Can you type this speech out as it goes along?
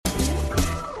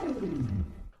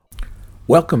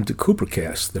Welcome to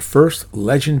Coopercast, the first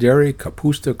legendary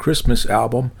Kapusta Christmas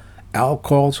album, Al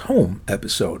Calls Home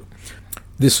episode.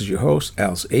 This is your host,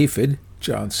 Al's aphid,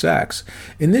 John Sachs.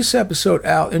 In this episode,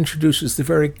 Al introduces the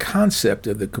very concept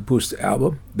of the Kapusta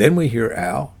album. Then we hear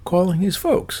Al calling his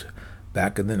folks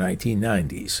back in the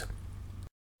 1990s.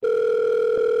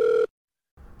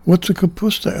 What's a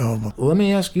Kapusta album? Let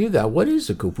me ask you that. What is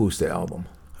a Kapusta album?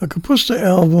 A Kapusta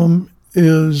album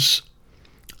is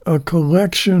a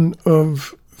collection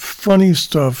of funny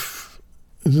stuff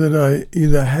that I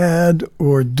either had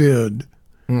or did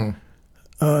that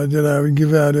I would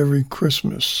give out every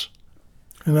Christmas.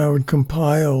 And I would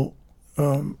compile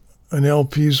an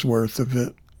LP's worth of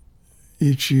it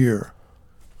each year.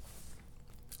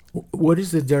 What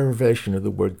is the derivation of the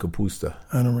word Kapusta?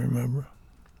 I don't remember.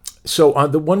 So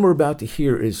the one we're about to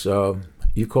hear is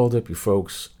you called up your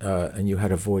folks and you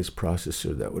had a voice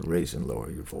processor that would raise and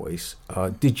lower your voice.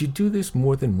 Did you do this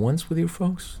more than once with your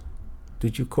folks?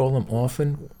 Did you call them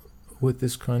often with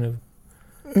this kind of...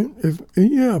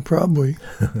 Yeah, probably.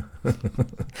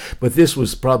 But this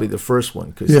was probably the first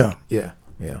one. Yeah.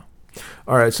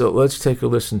 All right, so let's take a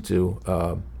listen to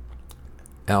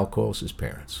Al Calls His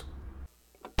Parents.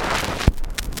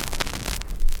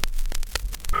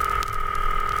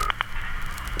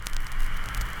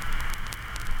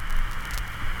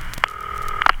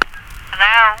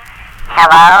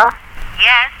 Hello?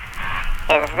 Yes.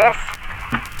 Is this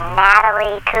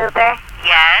Natalie Cooper?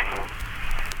 Yes.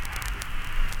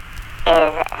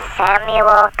 Is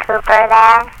Samuel Cooper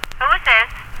there? Who is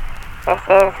this? This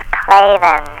is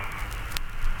Craven.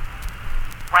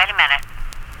 Wait a minute.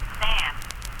 Sam.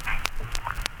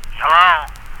 Hello?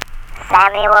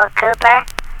 Samuel Cooper?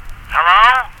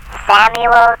 Hello?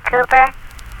 Samuel Cooper?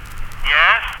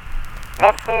 Yes?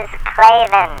 This is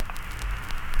Craven.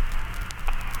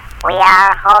 We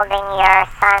are holding your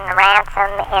son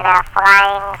ransom in a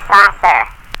flying saucer.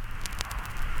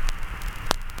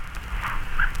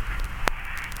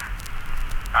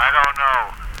 I don't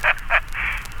know.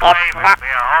 Wait, we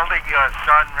are holding your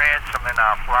son ransom in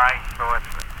a flying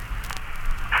saucer.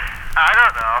 I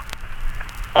don't know.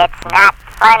 It's not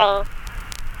funny.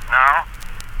 No?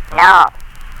 No.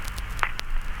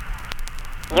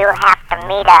 You have to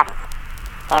meet us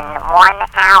in 1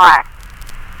 hour.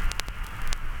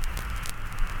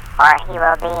 Or he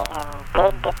will be in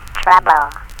big trouble.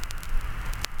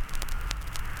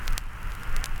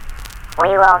 We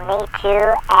will meet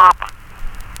you at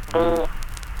the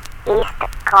east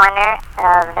corner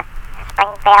of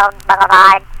Springfield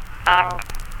Boulevard and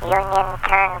Union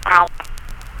Turnpike.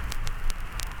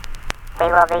 We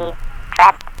will be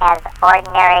dressed as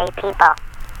ordinary people.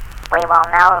 We will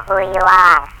know who you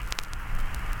are.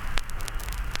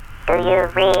 Do you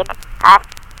read us?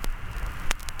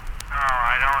 No,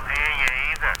 I don't hear you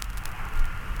either.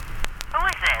 Who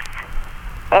is this?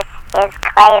 This is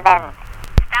Craven.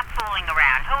 Stop fooling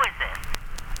around. Who is this?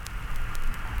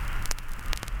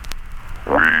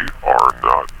 We are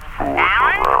not fooling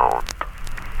around.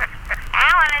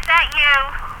 Alan, is that you?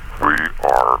 We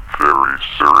are very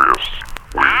serious.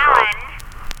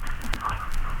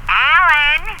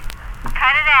 Alan?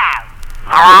 Cut it out.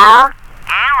 Hello?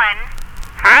 Alan?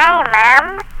 Hi,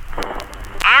 Mom.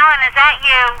 Alan, is that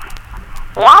you?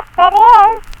 Yes, it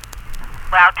is.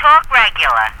 Well, talk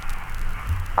regular.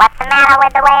 What's the matter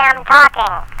with the way I'm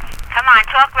talking? Come on,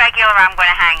 talk regular or I'm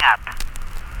going to hang up.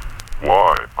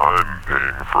 Why, I'm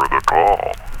paying for the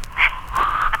call.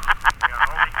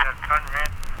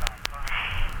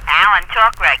 Alan,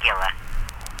 talk regular.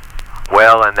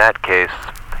 Well, in that case,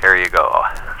 here you go.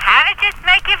 How did this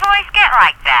make your voice get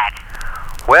like that?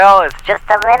 Well, it's Just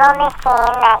a little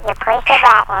machine that you push a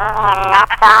button and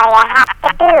that's all you have to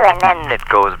do. and then it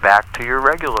goes back to your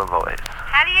regular voice.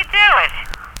 How do you do it?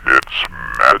 It's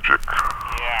magic.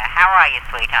 Yeah, how are you,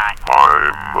 sweetheart?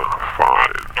 I'm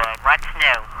fine. Good. What's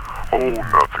new? Oh,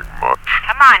 nothing much.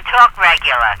 Come on, talk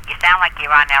regular. You sound like you're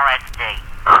on LSD.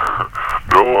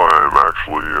 No, I'm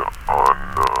actually on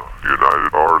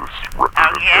United Artists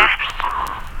Representatives.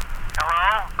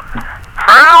 Hello?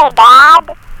 Hi,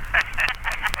 Dad.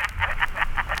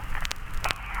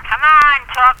 Come on,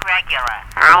 talk regular.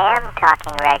 I am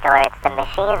talking regular. It's the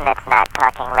machine that's not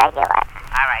talking regular.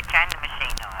 All right, turn the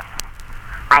machine off.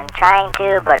 I'm trying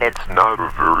to, but It's not a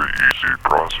very easy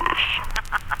process.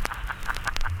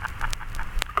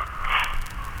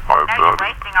 I'm No, you're not.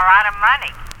 wasting a lot of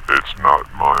money. It's not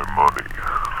my money.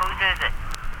 Whose is it?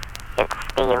 it's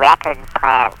the record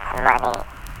plant's money.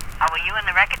 Oh, are you in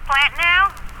the record plant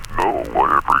now? No,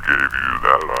 whatever gave you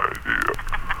that idea?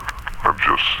 I'm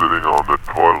just sitting on the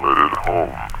toilet at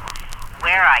home.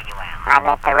 Where are you, Al? I'm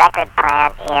at the record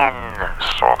plant in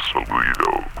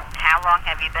Sausalito. How How long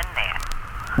have you been there?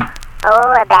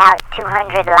 Oh, about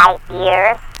 200 light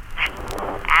years.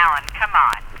 Alan, come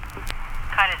on.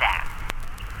 Cut it out.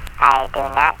 I do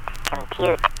not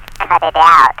compute. Cut it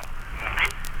out.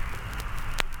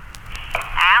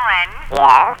 Alan?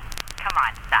 Yes? Come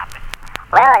on, stop it.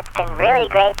 Well, it's been really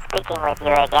great speaking with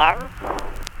you again.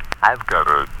 I've got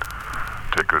to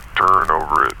take a turn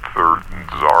over at 3rd and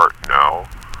Zart now.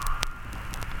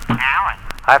 Alan,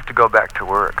 I have to go back to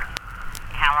work.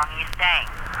 how long are you staying?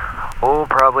 Oh,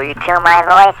 probably. Till my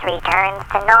voice returns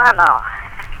to normal.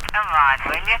 Come on,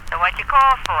 will you? So what you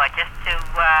call for? Just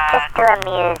to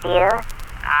amuse you.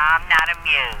 I'm not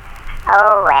amused.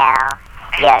 Oh, well.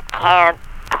 You can't.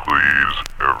 Please,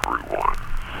 everyone.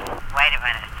 Wait a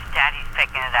minute. Daddy's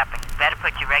picking it up. And you better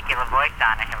put your regular voice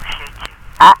on or he'll shoot you.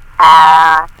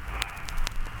 Uh-oh.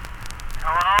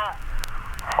 Hello?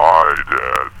 Hi,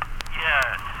 Dad.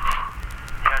 Yes.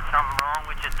 You got something wrong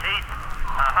with your teeth?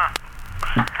 Uh-huh.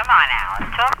 Come on,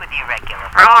 Alan. Talk with your regular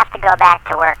voice. I have to go back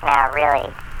to work now, really.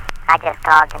 I just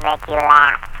called to make you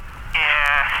laugh.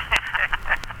 Yeah.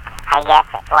 I guess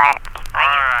it worked.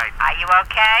 Alright. Are you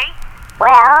okay?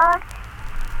 Well,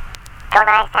 don't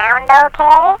I sound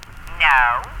okay?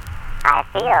 No. I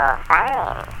feel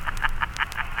fine.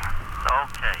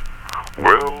 Okay.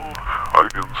 Well, I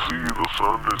can see the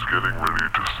sun is getting ready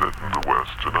to set in the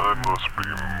west, and I must be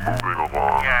moving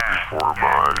along before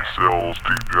my cells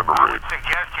I degenerate. would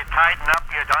suggest you tighten up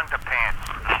your underpants.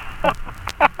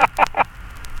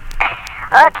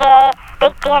 Okay,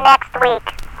 speak to you next week.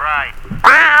 Right.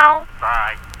 Bye.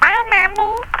 Bye. Bye,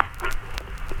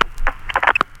 Mommy.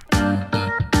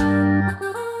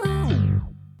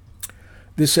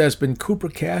 This has been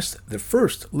Coopercast, the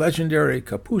first legendary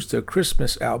Kapusta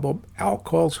Christmas album, Al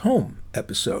Calls Home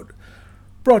episode.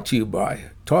 Brought to you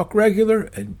by Talk Regular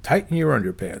and Tighten Your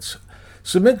Underpants.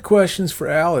 Submit questions for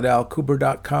Al at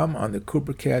alcooper.com on the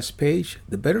Coopercast page.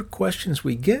 The better questions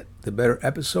we get, the better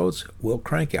episodes we'll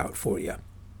crank out for you.